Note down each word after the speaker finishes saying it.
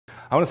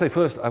I want to say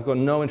first, I've got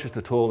no interest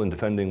at all in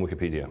defending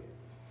Wikipedia.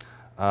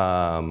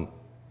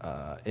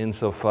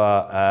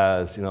 Insofar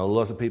as,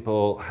 lots of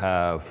people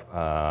have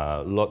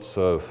lots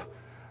of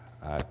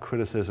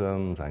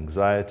criticisms,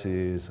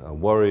 anxieties,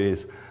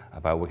 worries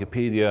about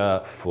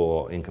Wikipedia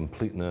for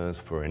incompleteness,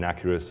 for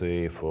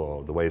inaccuracy,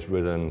 for the way it's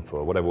written,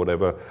 for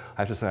whatever.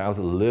 I have to say I was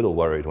a little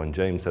worried when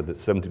James said that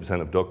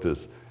 70% of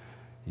doctors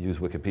use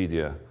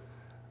Wikipedia.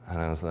 And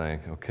I was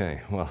like,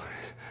 okay, well,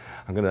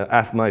 I'm going to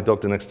ask my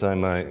doctor next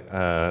time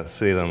I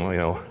see them,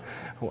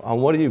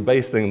 on what are you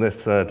basing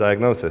this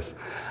diagnosis?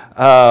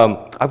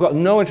 I've got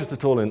no interest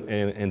at all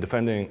in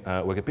defending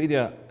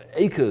Wikipedia.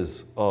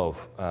 Acres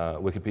of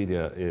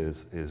Wikipedia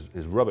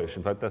is rubbish.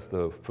 In fact, that's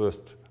the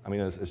first,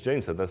 as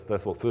James said,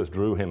 that's what first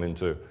drew him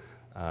into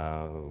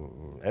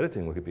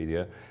editing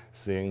Wikipedia,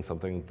 seeing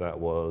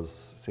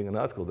an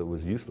article that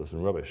was useless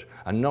and rubbish,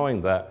 and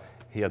knowing that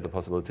he had the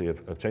possibility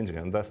of changing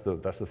it. And that's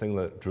the thing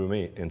that drew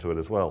me into it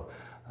as well.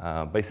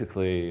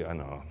 Basically, I don't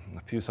know,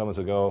 a few summers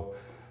ago,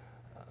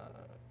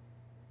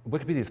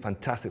 Wikipedia is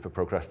fantastic for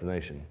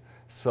procrastination.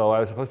 So I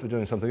was supposed to be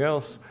doing something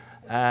else,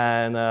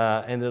 and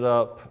ended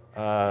up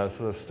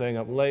sort of staying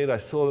up late. I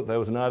saw that there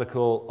was an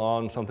article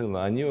on something that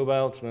I knew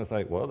about, and I was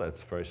like, well,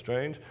 that's very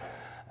strange.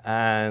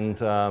 And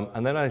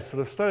then I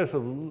sort of started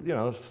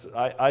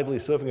idly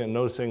surfing it and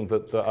noticing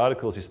that the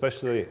articles,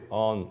 especially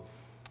on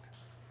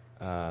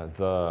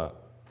the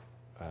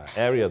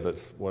area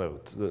that's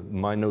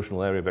my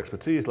notional area of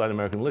expertise, Latin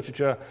American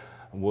literature,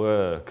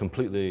 were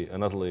completely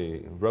and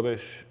utterly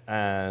rubbish,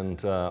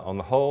 and on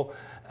the whole,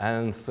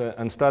 and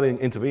starting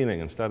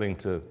intervening and starting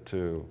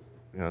to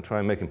try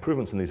and make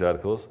improvements in these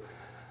articles,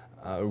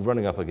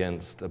 running up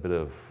against a bit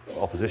of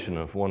opposition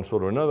of one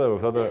sort or another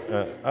with other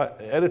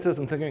editors,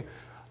 and thinking,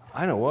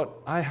 I know what,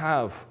 I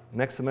have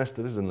next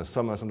semester, this is in the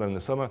summer, sometime in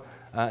the summer,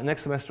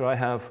 next semester I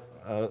have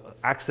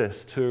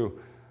access to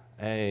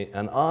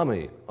an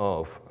army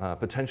of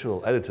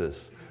potential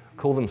editors,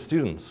 call them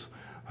students,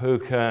 who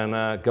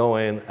can go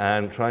in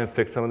and try and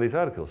fix some of these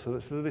articles. So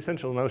the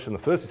essential notion, the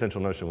first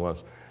essential notion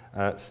was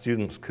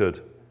students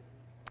could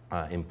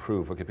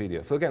improve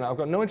Wikipedia. So again, I've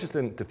got no interest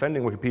in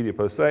defending Wikipedia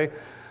per se.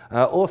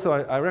 Also,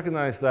 I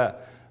recognize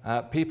that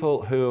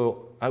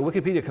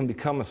Wikipedia can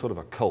become a sort of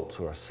a cult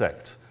or a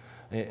sect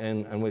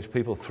in which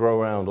people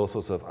throw around all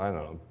sorts of,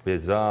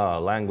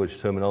 bizarre language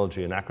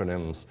terminology and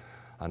acronyms.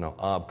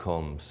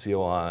 ARBCOM,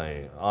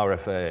 COI,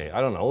 RFA,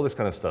 all this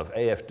kind of stuff,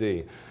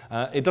 AFD.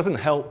 It doesn't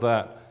help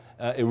that,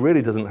 it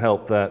really doesn't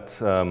help that,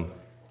 for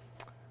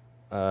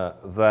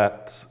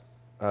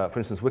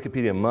instance,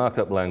 Wikipedia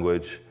markup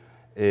language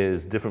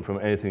is different from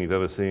anything you've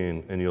ever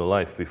seen in your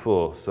life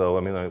before. So,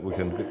 we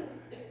can,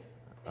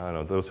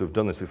 those who've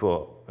done this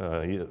before,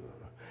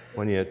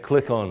 when you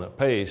click on a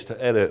page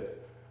to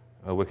edit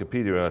a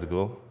Wikipedia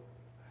article,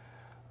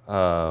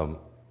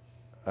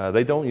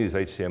 they don't use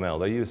HTML.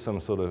 They use some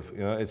sort of,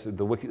 it's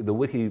the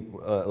wiki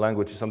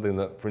language is something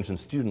that, for instance,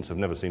 students have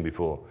never seen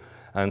before.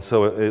 And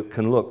so it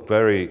can look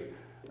very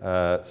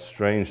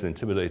strange and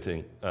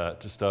intimidating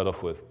to start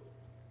off with.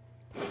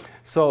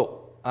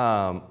 So,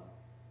 and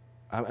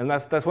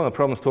that's one of the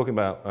problems talking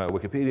about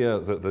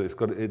Wikipedia,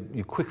 that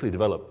you quickly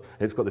develop,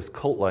 it's got this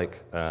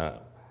cult-like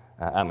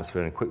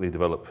atmosphere, and quickly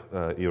develop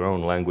your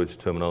own language,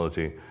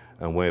 terminology,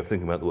 and way of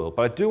thinking about the world.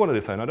 But I don't want to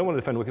defend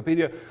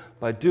Wikipedia,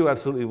 but I do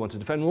absolutely want to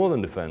defend more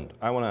than defend.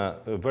 I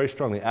want to very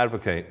strongly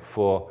advocate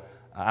for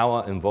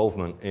our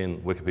involvement in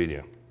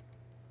Wikipedia.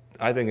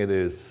 I think it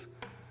is,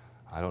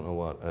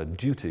 a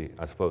duty,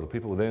 I suppose, of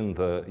people within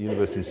the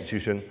university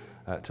institution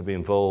to be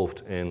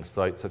involved in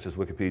sites such as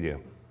Wikipedia.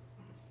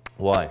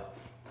 Why?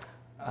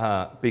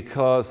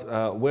 Because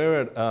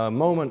we're at a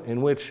moment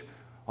in which,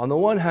 on the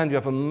one hand, you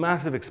have a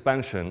massive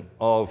expansion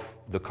of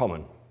the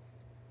common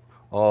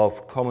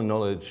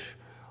knowledge,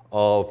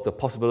 of the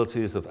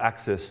possibilities of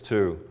access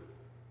to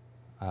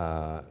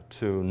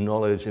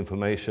knowledge,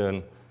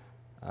 information,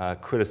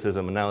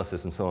 criticism,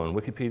 analysis, and so on.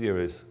 Wikipedia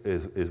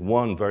is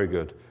one very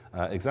good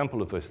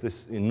example of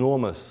this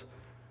enormous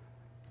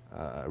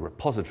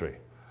repository.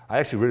 I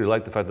actually really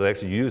like the fact that they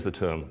actually use the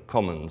term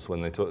commons when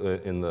they talk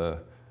in the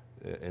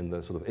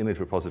sort of image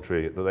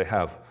repository that they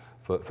have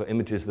for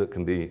images that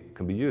can be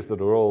used,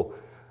 that are all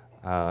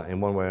in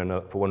one way or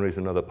another, for one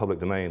reason or another, public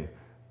domain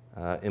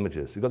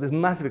images. You've got this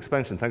massive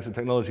expansion thanks to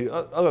technology,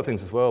 other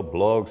things as well,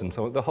 blogs and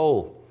so on. The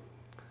whole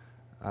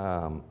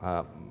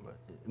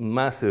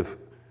massive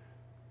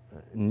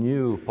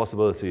new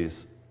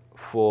possibilities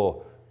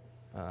for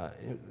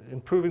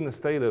improving the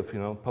state of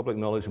public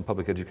knowledge and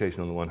public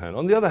education on the one hand.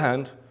 On the other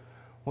hand,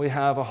 we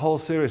have a whole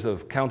series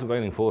of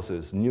countervailing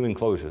forces, new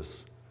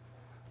enclosures,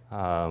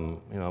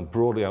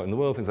 broadly out in the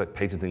world, things like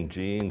patenting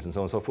genes and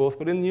so on and so forth,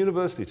 but in the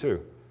university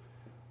too.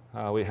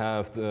 We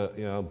have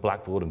the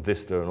Blackboard and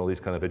Vista and all these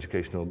kind of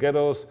educational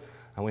ghettos,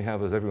 and we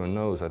have, as everyone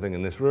knows, I think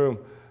in this room,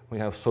 we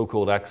have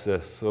so-called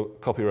access, so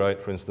copyright,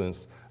 for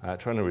instance,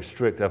 trying to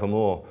restrict ever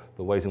more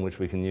the ways in which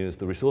we can use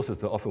the resources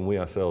that often we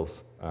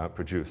ourselves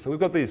produce. So we've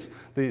got this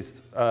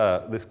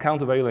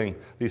countervailing,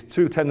 these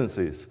two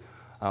tendencies,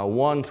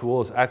 one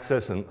towards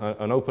access and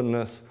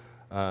openness,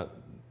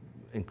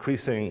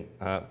 increasing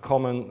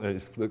common,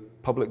 the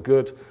public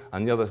good,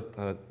 and the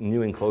other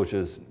new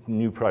enclosures,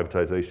 new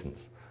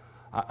privatizations.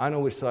 I know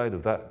which side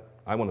of that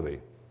I want to be.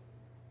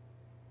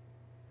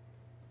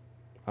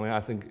 I mean,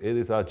 I think it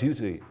is our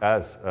duty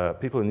as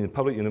people in the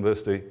public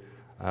university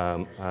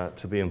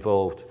to be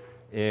involved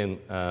in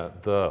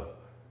the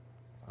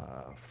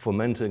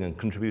fomenting and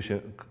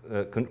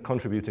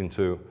contributing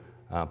to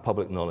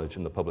public knowledge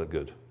and the public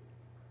good.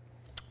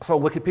 So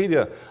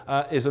Wikipedia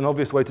is an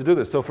obvious way to do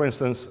this. So for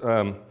instance,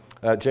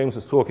 James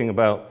was talking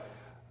about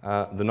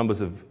the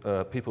numbers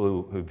of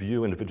people who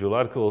view individual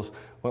articles.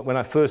 When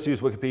I first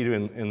used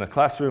Wikipedia in the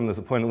classroom, there's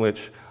a point in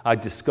which I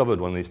discovered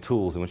one of these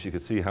tools in which you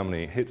could see how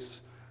many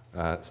hits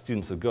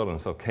students had got. And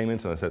so I came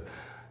into it and I said,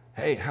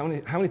 hey, how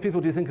many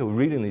people do you think are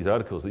reading these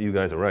articles that you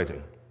guys are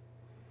writing?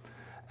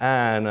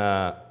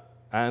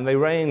 And they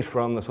range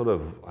from the sort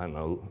of, I don't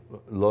know,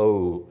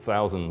 low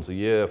thousands a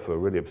year for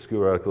really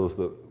obscure articles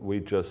that we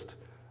just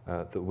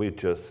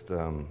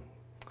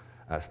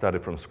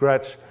started from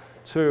scratch,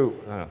 to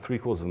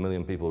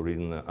 750,000 people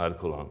reading the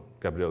article on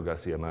Gabriel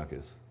Garcia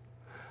Marquez.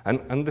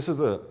 And this is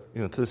to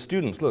the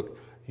students, look,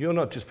 you're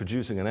not just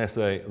producing an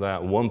essay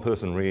that one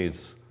person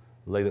reads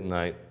late at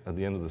night at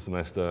the end of the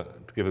semester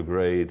to give a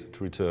grade,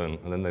 to return,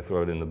 and then they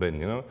throw it in the bin,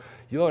 you know?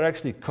 You're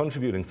actually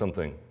contributing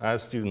something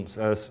as students,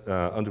 as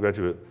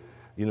undergraduate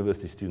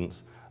university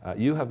students.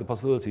 You have the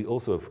possibility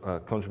also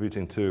of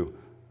contributing to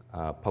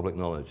public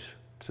knowledge,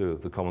 to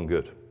the common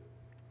good.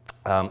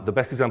 The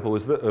best example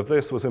of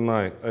this was in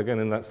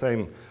that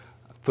same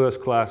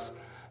first class.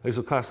 There was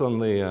a class on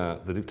the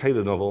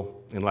Dictator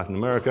novel in Latin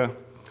America,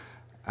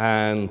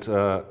 and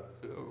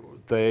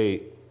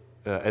they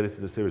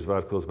edited a series of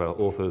articles about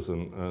authors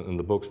and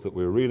the books that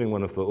we were reading.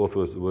 One of the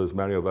authors was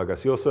Mario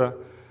Vargas Llosa.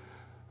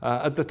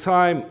 At the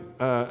time,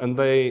 and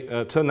they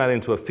turned that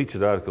into a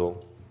featured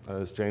article.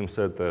 As James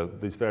said,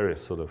 these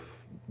various sort of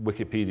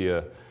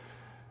Wikipedia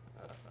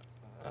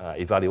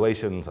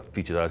evaluations, a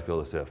featured article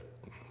is the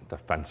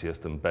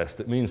fanciest and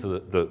best. It means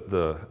that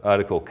the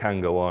article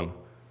can go on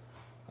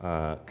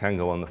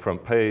the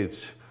front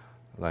page,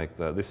 like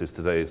this is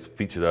today's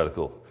featured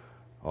article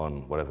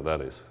on whatever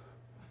that is.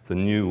 The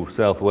New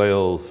South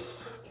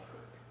Wales,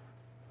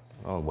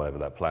 whatever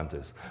that plant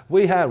is.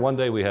 One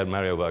day we had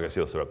Mario Vargas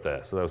Llosa up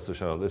there, so that was to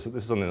show this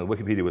is something that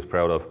Wikipedia was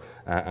proud of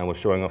and was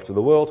showing off to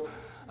the world.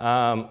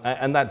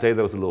 And that day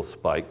there was a little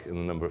spike in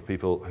the number of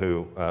people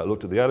who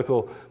looked at the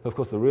article. But of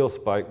course the real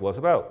spike was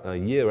about a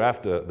year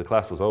after the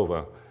class was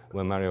over,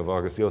 when Mario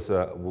Vargas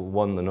Llosa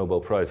won the Nobel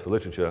Prize for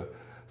Literature.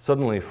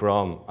 Suddenly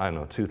from, I don't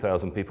know,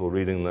 2,000 people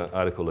reading the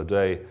article a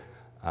day,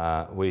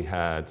 we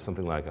had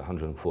something like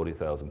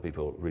 140,000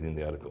 people reading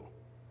the article.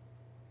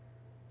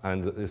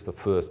 And it's the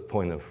first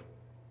port of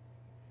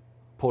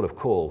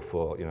call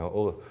for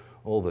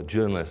all the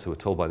journalists who were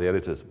told by the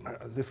editors,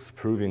 this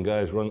Peruvian guy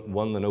has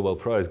won the Nobel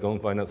Prize, go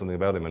and find out something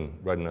about him and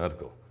write an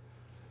article.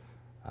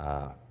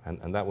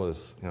 And that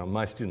was,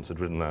 my students had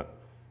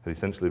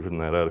essentially written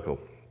that article.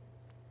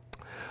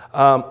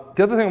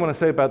 The other thing I want to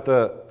say about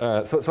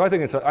so I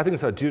think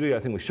it's our duty. I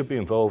think we should be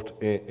involved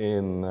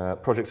in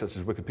projects such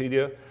as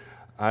Wikipedia.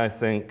 I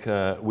think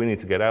we need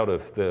to get out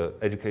of the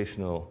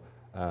educational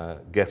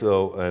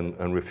ghetto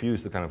and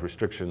refuse the kind of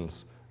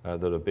restrictions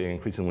that are being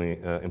increasingly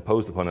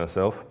imposed upon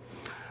ourselves.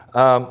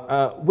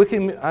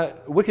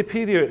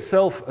 Wikipedia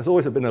itself has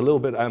always been a little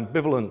bit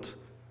ambivalent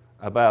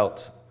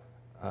about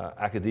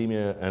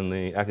academia and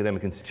the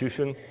academic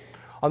institution.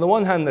 On the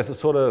one hand, there's a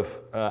sort of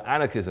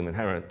anarchism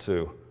inherent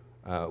to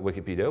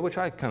Wikipedia, which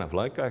I kind of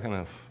like, I kind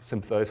of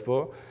sympathize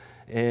for,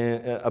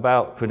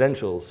 about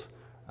credentials.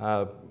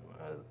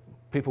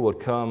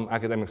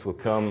 Academics would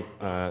come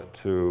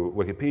to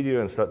Wikipedia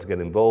and start to get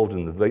involved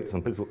in the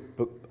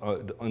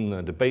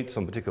debates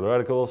on particular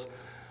articles.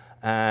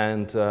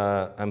 And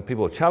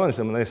people will challenge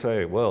them, and they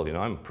say, well,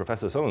 I'm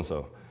Professor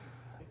so-and-so.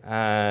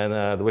 And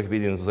the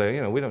Wikipedians will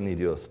say, we don't need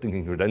your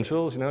stinking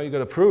credentials. You've got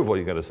to prove what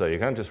you've got to say. You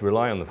can't just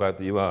rely on the fact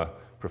that you are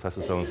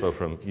Professor so-and-so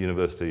from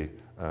University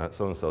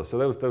so-and-so. So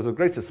there was a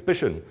great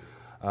suspicion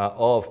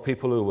of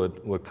people who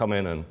would come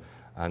in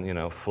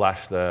and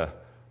flash their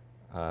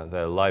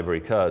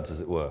library cards,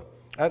 as it were.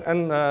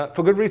 And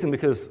for good reason,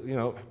 because,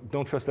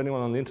 don't trust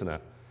anyone on the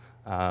internet.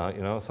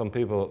 Some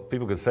people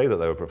could say that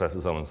they were Professor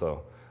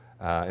so-and-so.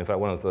 In fact,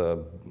 one of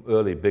the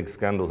early big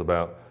scandals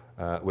about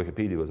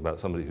Wikipedia was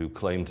about somebody who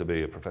claimed to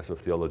be a professor of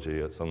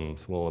theology at some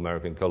small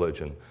American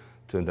college and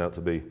turned out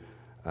to be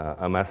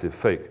a massive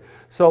fake.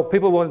 So on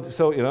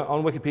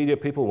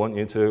Wikipedia, people want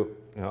you to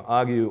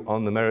argue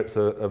on the merits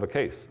of a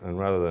case, and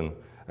rather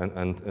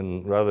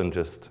than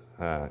just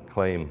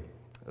claim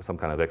some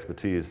kind of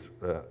expertise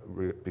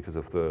because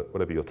of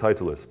whatever your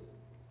title is.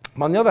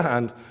 On the other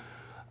hand,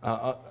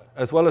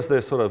 as well as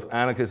this sort of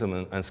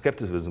anarchism and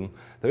skepticism,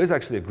 there is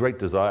actually a great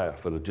desire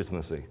for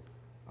legitimacy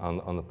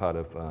on the part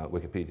of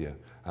Wikipedia.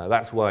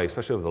 That's why,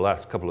 especially over the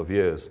last couple of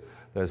years,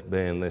 there's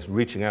been this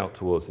reaching out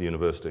towards the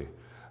university.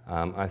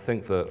 I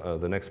think that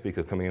the next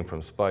speaker coming in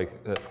from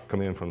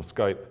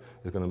Skype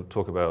is going to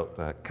talk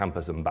about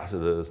campus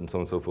ambassadors and so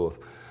on and so forth.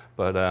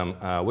 But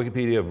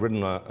Wikipedia have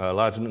written a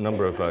large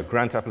number of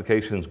grant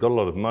applications, got a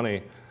lot of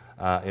money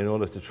in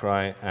order to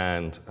try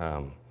and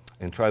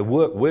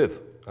work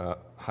with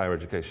higher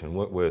education,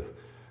 work with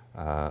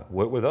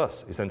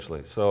us,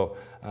 essentially. So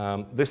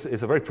this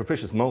is a very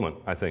propitious moment,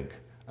 I think,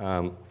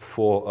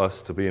 for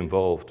us to be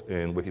involved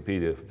in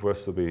Wikipedia, for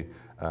us to be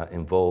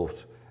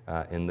involved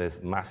in this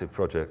massive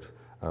project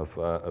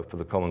for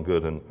the common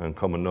good and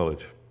common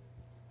knowledge.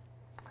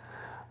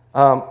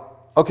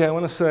 Okay, I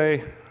want to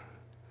say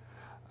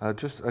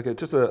just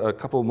a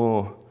couple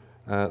more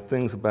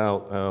things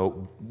about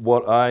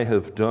what I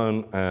have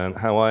done and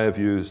how I have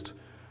used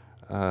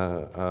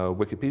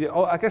Wikipedia.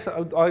 Oh, I guess I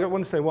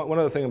want to say one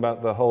other thing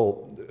about the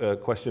whole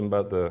question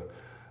about the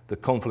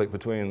conflict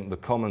between the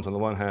commons on the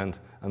one hand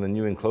and the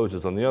new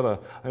enclosures on the other.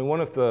 I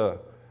mean,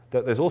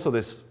 there's also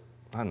this,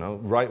 I don't know,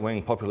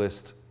 right-wing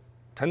populist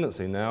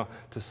tendency now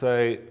to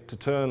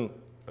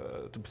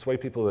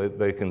persuade people that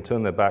they can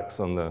turn their backs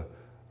on the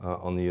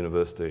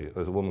university.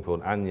 There's a woman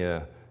called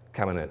Anya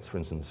Kamenetz, for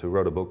instance, who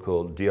wrote a book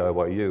called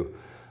DIYU,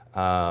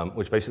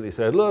 which basically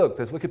said, look,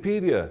 there's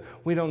Wikipedia.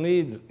 We don't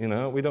need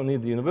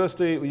the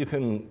university. You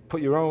can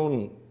put your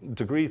own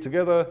degree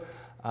together.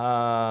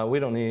 We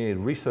don't need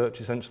research,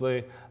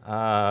 essentially.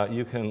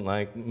 You can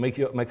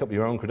make up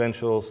your own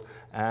credentials,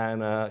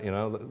 and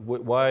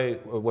why,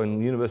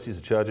 when universities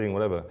are charging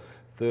whatever,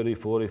 $30,000,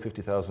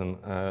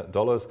 $40,000,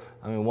 $50,000,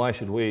 I mean, why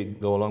should we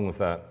go along with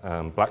that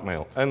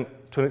blackmail? And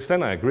to an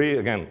extent, I agree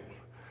again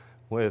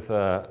with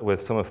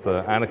some of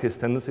the anarchist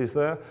tendencies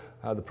there.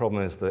 The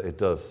problem is that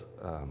it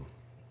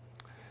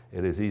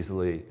is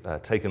easily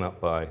taken up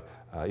by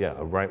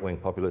a right-wing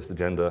populist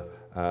agenda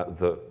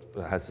that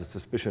has a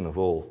suspicion of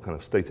all kind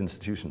of state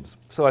institutions.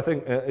 So I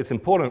think it's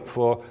important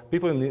for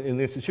people in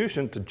the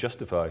institution to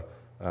justify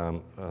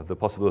the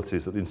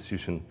possibilities that the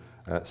institution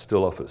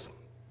still offers.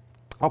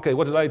 Okay,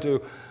 what did I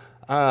do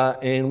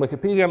in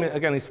Wikipedia? I mean,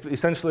 again,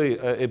 essentially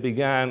it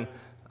began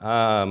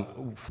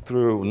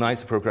through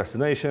nights of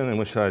procrastination in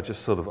which I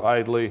just sort of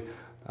idly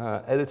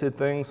edited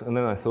things, and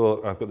then I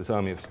thought, I've got this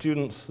army of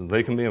students, and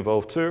they can be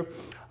involved too.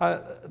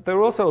 There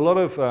were also a lot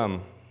of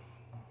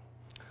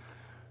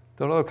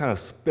kind of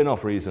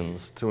spin-off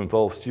reasons to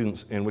involve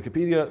students in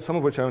Wikipedia, some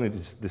of which I only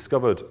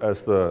discovered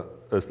as the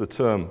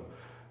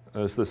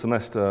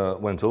semester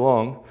went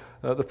along.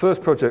 The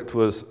first project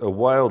was a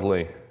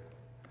wildly,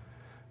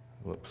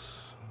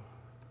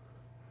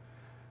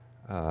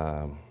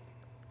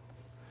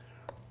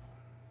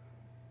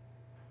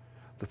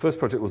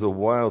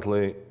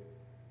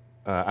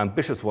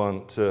 ambitious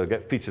one to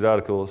get featured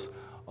articles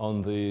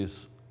on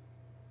these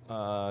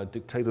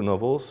dictator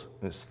novels.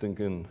 It's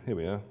thinking, here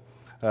we are.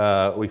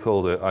 I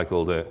called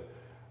it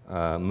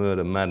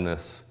Murder,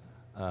 Madness,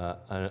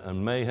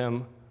 and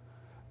Mayhem.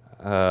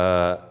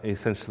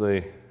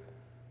 Essentially,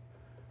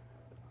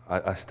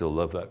 I still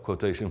love that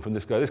quotation from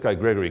this guy. This guy,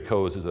 Gregory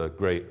Coase, is a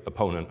great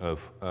opponent of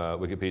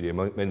Wikipedia,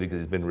 mainly because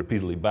he's been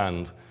repeatedly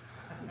banned.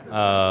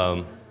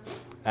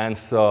 And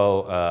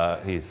so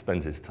he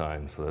spends his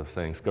time sort of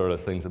saying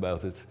scurrilous things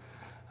about it.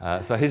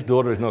 So his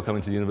daughter is now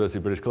coming to the University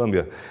of British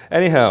Columbia.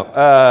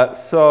 Anyhow,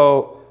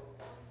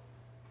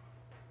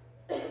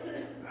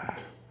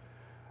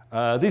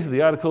 these are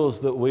the articles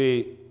that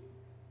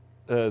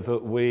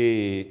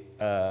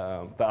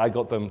I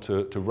got them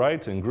to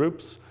write in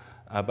groups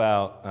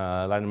about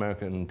Latin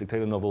American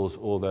dictator novels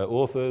or their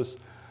authors.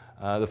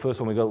 The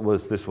first one we got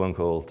was this one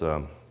called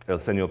El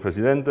Señor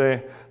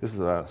Presidente. This is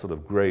a sort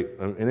of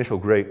initial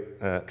great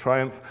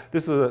triumph.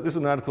 This is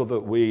an article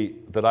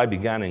that I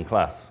began in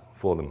class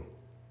for them.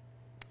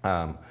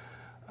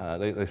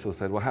 They sort of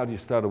said, well, how do you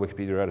start a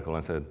Wikipedia article?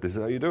 And I said, this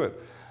is how you do it.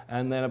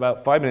 And then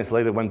about 5 minutes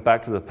later, went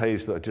back to the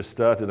page that I just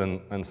started,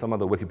 and some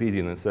other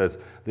Wikipedian had said,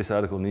 this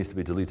article needs to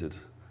be deleted.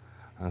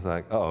 I was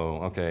like,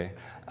 uh-oh, okay.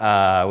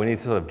 We need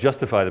to sort of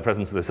justify the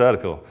presence of this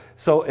article.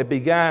 So it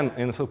began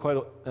in sort of quite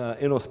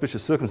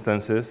inauspicious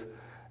circumstances,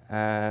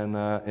 and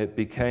it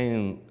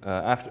became,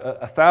 after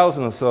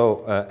 1,000 or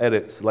so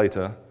edits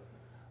later,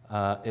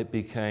 it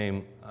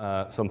became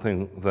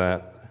something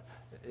that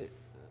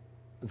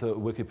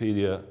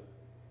Wikipedia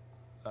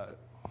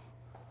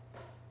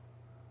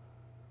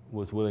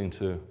was willing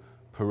to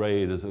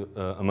parade as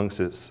amongst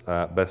its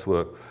best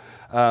work.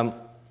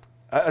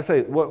 I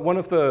say, one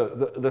of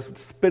the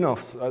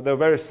spin-offs, there are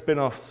various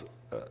spin-offs,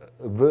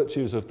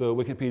 virtues of the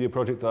Wikipedia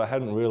project that I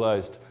hadn't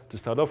realized to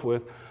start off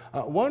with.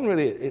 One,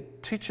 really,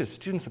 it teaches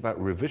students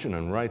about revision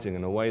and writing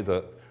in a way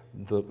that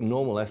the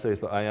normal essays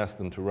that I asked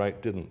them to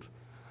write didn't.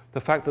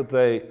 The fact that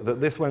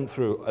this went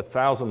through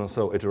 1,000 or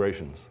so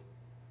iterations,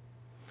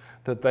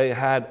 that they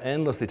had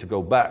endlessly to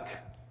go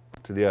back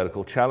to the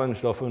article,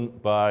 challenged often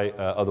by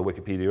other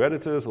Wikipedia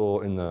editors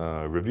or in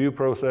the review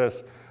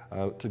process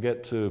to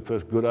get to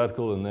first good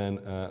article and then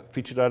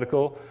featured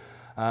article.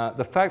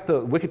 The fact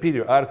that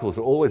Wikipedia articles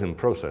are always in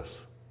process,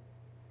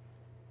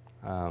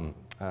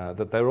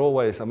 that they're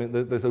always, I mean,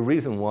 there's a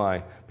reason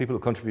why people who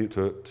contribute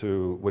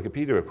to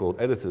Wikipedia are called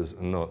editors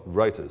and not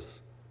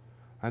writers,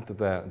 right?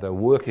 That they're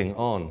working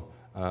on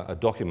a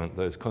document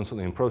that is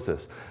constantly in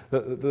process.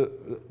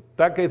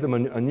 That gave them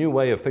a new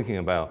way of thinking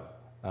about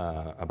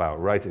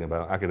writing,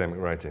 about academic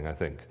writing, I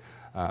think,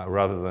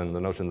 rather than the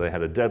notion they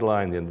had a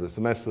deadline, the end of the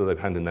semester, they've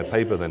handed in their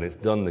paper, then it's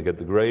done, they get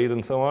the grade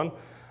and so on.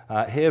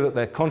 Here that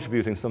they're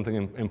contributing something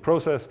in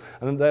process,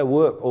 and then their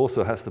work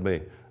also has to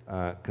be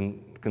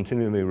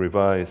continually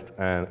revised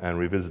and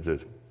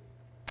revisited.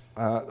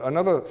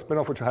 Another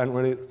spin-off which I hadn't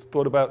really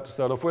thought about to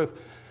start off with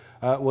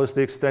was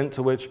the extent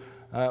to which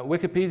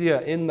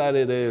Wikipedia, in that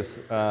it is,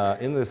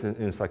 in this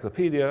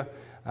encyclopedia,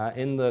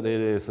 in that it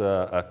is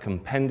a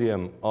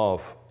compendium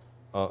of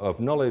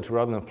knowledge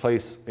rather than a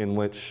place in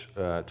which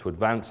to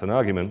advance an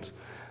argument,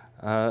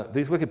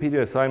 these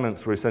Wikipedia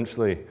assignments were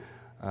essentially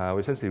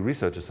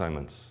research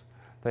assignments.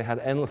 They had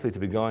endlessly to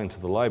be going to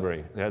the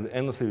library. They had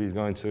endlessly to be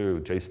going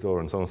to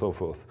JSTOR and so on and so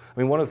forth. I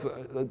mean, one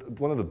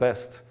of the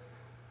best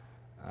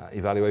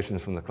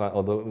evaluations from the class,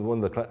 or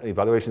one of the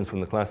evaluations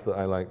from the class that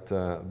I liked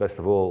best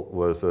of all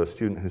was a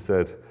student who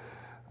said,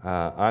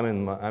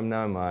 I'm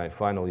now in my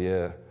final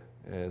year.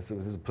 This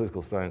is a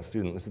political science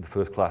student. This is the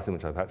first class in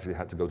which I've actually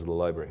had to go to the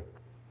library.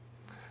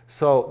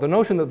 So the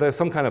notion that there's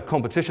some kind of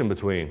competition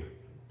between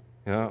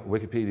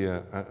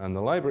Wikipedia and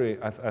the library,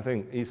 I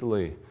think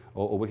easily,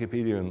 or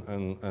Wikipedia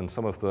and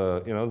some of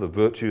the, the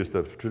virtues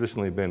that have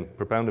traditionally been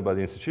propounded by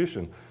the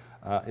institution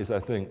is, I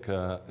think,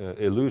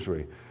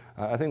 illusory.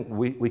 I think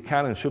we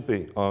can and should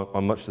be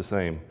on much the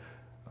same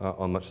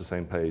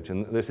page.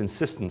 And this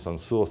insistence on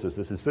sources,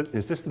 this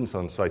insistence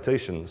on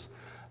citations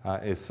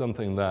is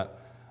something that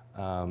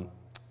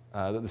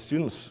that the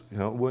students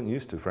weren't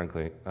used to,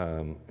 frankly,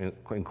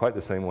 in quite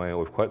the same way or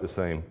with quite the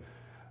same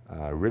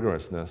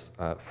rigorousness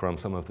from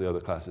some of the other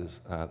classes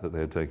that they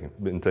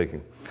had been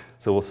taking.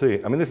 So we'll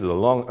see. I mean,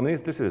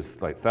 this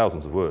is like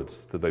thousands of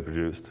words that they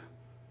produced.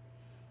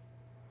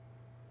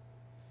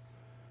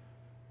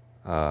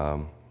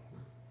 And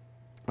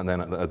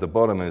then at the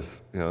bottom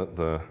is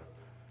the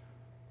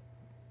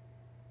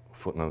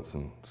footnotes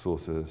and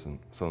sources and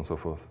so on and so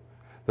forth.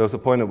 There was a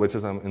point at which,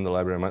 as I'm in the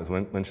library, I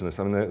might mention this.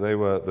 I mean,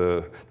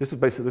 this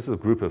is a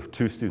group of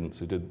 2 students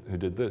who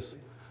did this,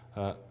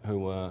 who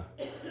were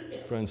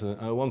friends.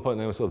 And at one point,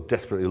 they were sort of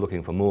desperately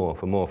looking for more.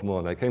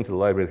 And they came to the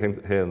library, they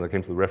came here, and they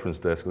came to the reference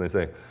desk, and they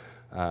say,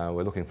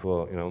 "We're looking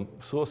for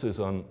sources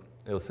on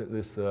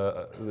this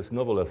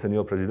novel, El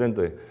Señor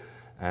Presidente."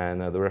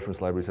 And the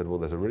reference library said, "Well,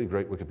 there's a really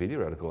great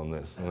Wikipedia article on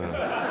this.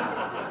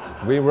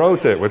 We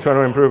wrote it. We're trying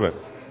to improve it."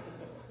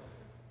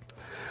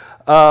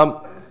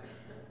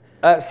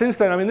 Since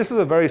then, I mean, this was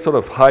a very sort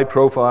of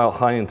high-profile,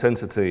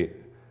 high-intensity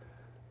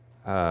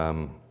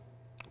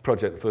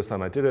project the first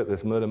time I did it,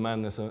 this Murder,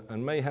 Madness,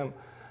 and Mayhem.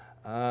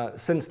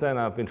 Since then,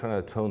 I've been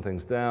trying to tone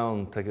things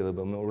down, take it a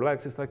little bit more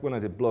relaxed. It's like when I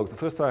did blogs. The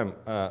first time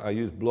I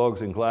used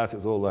blogs in class, it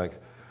was all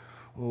like,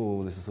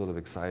 oh, this is sort of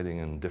exciting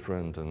and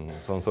different and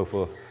so on and so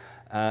forth.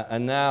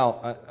 And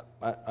now,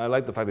 I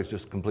like the fact it's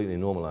just completely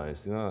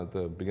normalized. At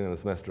the beginning of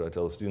the semester, I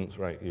tell the students,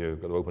 right,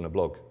 you've got to open a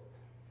blog.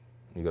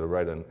 You've got to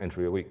write an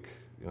entry a week.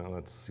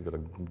 You've got to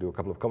do a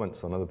couple of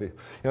comments on other people.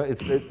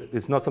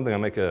 It's not something I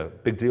make a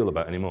big deal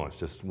about anymore. It's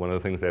just one of the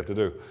things they have to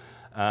do.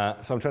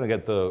 So I'm trying to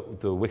get the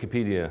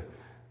Wikipedia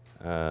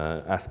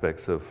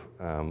aspects of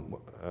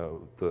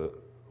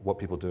what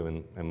people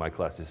do in my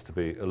classes to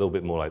be a little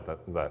bit more like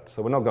that.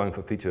 So we're not going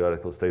for featured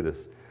article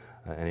status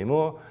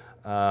anymore.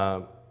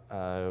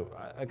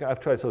 I've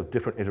tried sort of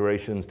different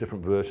iterations,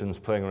 different versions,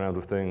 playing around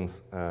with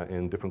things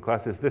in different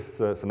classes. This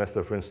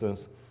semester, for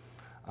instance,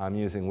 I'm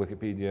using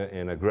Wikipedia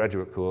in a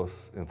graduate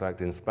course, in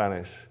fact, in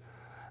Spanish,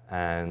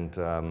 and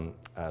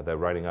they're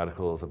writing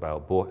articles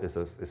about Borges.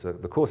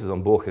 The course is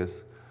on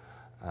Borges,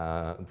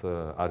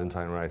 the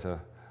Argentine writer,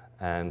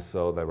 and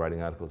so they're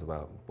writing articles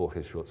about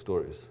Borges' short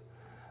stories.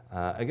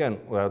 Again,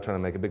 without trying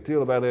to make a big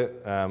deal about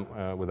it,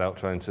 without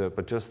trying to,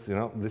 but just,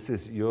 this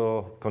is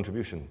your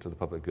contribution to the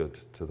public good,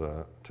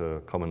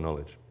 to common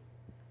knowledge.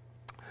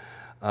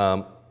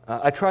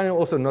 I try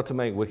also not to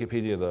make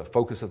Wikipedia the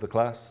focus of the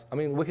class. I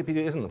mean,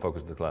 Wikipedia isn't the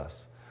focus of the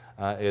class.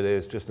 It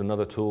is just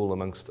another tool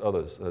amongst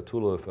others, a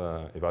tool of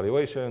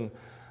evaluation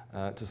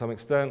to some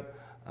extent,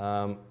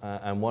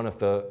 and one of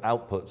the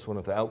outputs, one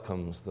of the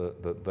outcomes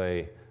that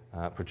they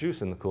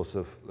produce in the course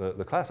of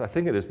the class. I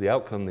think it is the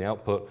outcome, the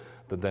output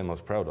that they're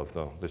most proud of,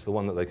 though. It's the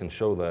one that they can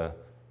show their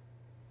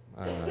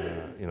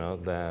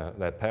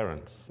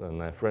parents and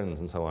their friends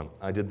and so on.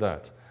 I did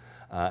that.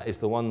 It's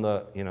the one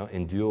that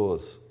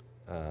endures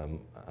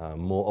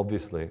more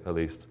obviously, at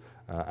least,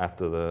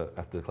 after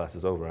the class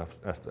is over,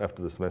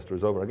 after the semester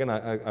is over. Again,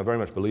 I very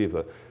much believe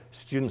that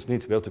students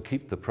need to be able to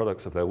keep the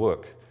products of their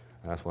work.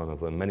 That's one of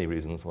the many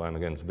reasons why I'm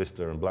against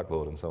Vista and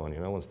Blackboard and so on.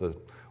 Once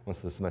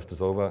the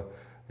semester's over,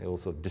 it all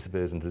sort of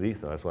disappears into the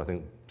ether. That's why I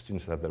think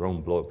students should have their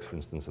own blogs, for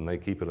instance, and they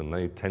keep it and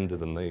they tend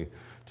it and they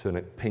turn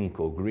it pink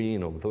or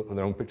green or put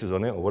their own pictures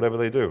on it or whatever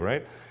they do,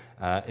 right?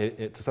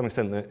 To some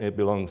extent, it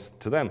belongs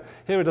to them.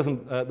 Here, it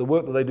doesn't. The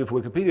work that they do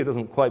for Wikipedia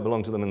doesn't quite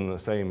belong to them in the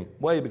same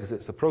way because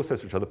it's a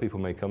process which other people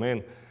may come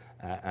in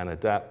and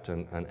adapt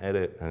and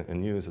edit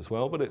and use as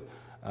well. But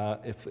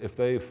if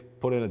they've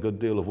put in a good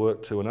deal of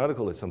work to an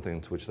article, it's something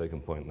to which they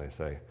can point and they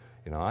say,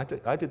 You know, I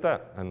did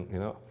that, and you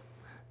know,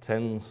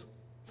 tens,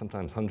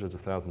 sometimes hundreds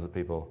of thousands of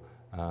people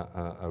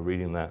are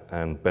reading that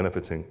and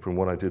benefiting from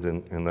what I did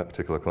in that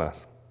particular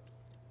class.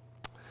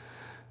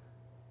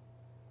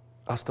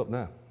 I'll stop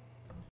there.